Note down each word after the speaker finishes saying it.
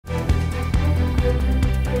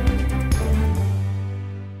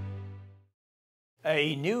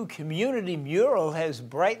A new community mural has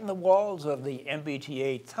brightened the walls of the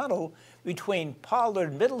MBTA tunnel between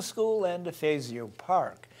Pollard Middle School and Defazio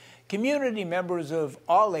Park. Community members of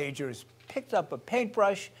all ages picked up a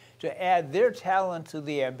paintbrush to add their talent to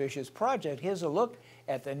the ambitious project. Here's a look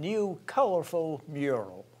at the new colorful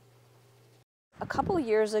mural. A couple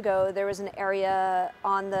years ago, there was an area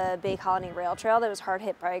on the Bay Colony Rail Trail that was hard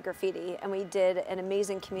hit by graffiti, and we did an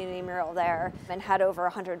amazing community mural there and had over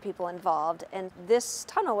 100 people involved. And this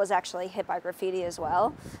tunnel was actually hit by graffiti as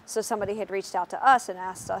well. So somebody had reached out to us and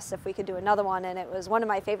asked us if we could do another one, and it was one of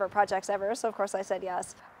my favorite projects ever, so of course I said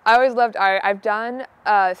yes. I always loved art. I've done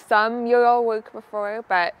some mural work before,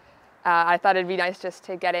 but I thought it'd be nice just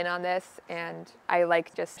to get in on this, and I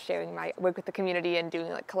like just sharing my work with the community and doing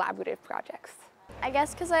like collaborative projects. I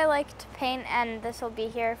guess because I like to paint, and this will be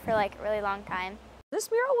here for like a really long time.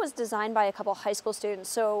 This mural was designed by a couple high school students,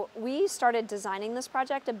 so we started designing this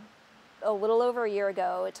project a little over a year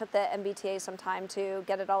ago. It took the MBTA some time to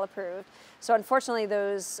get it all approved. So unfortunately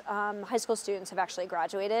those high school students have actually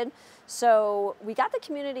graduated. So we got the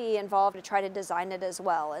community involved to try to design it as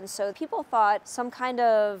well. And so people thought some kind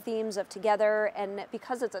of themes of together, and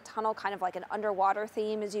because it's a tunnel, kind of like an underwater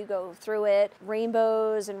theme as you go through it,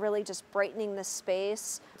 rainbows and really just brightening the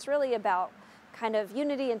space. It's really about kind of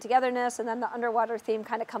unity and togetherness, and then the underwater theme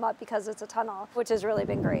kind of come up because it's a tunnel, which has really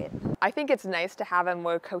been great. I think it's nice to have a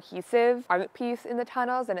more cohesive art piece in the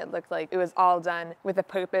tunnels, and it looked like it was all done with the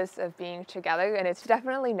purpose of being together, and it's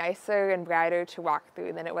definitely nicer and brighter to walk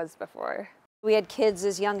through than it was before. We had kids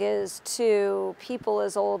as young as 2, people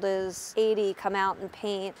as old as 80 come out and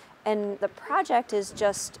paint. And the project is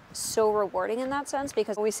just so rewarding in that sense,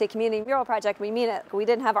 because when we say community mural project, we mean it. We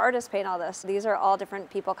didn't have artists paint all this. These are all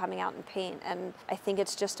different people coming out and paint. And I think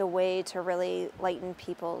it's just a way to really lighten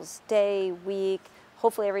people's day, week.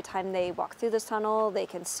 Hopefully every time they walk through this tunnel, they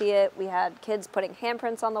can see it. We had kids putting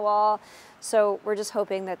handprints on the wall. So we're just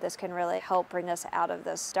hoping that this can really help bring us out of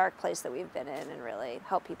this dark place that we've been in and really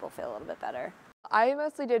help people feel a little bit better. I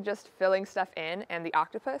mostly did just filling stuff in and the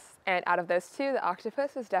octopus, and out of those two, the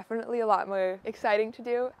octopus was definitely a lot more exciting to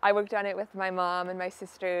do. I worked on it with my mom and my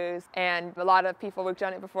sisters, and a lot of people worked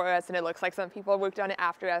on it before us, and it looks like some people worked on it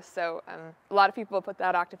after us, so a lot of people put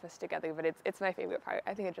that octopus together, but it's my favorite part.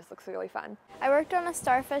 I think it just looks really fun. I worked on a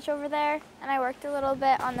starfish over there, and I worked a little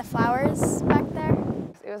bit on the flowers back there.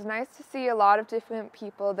 It was nice to see a lot of different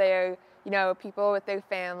people there, you know, people with their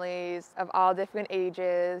families of all different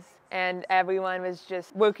ages, and everyone was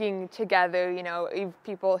just working together, you know,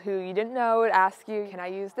 people who you didn't know would ask you, can I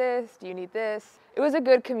use this? Do you need this? It was a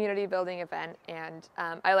good community building event, and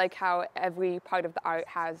I like how every part of the art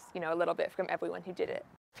has, you know, a little bit from everyone who did it.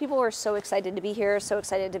 People were so excited to be here, so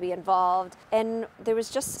excited to be involved, and there was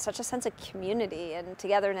just such a sense of community and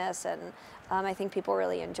togetherness, and I think people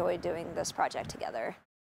really enjoyed doing this project together.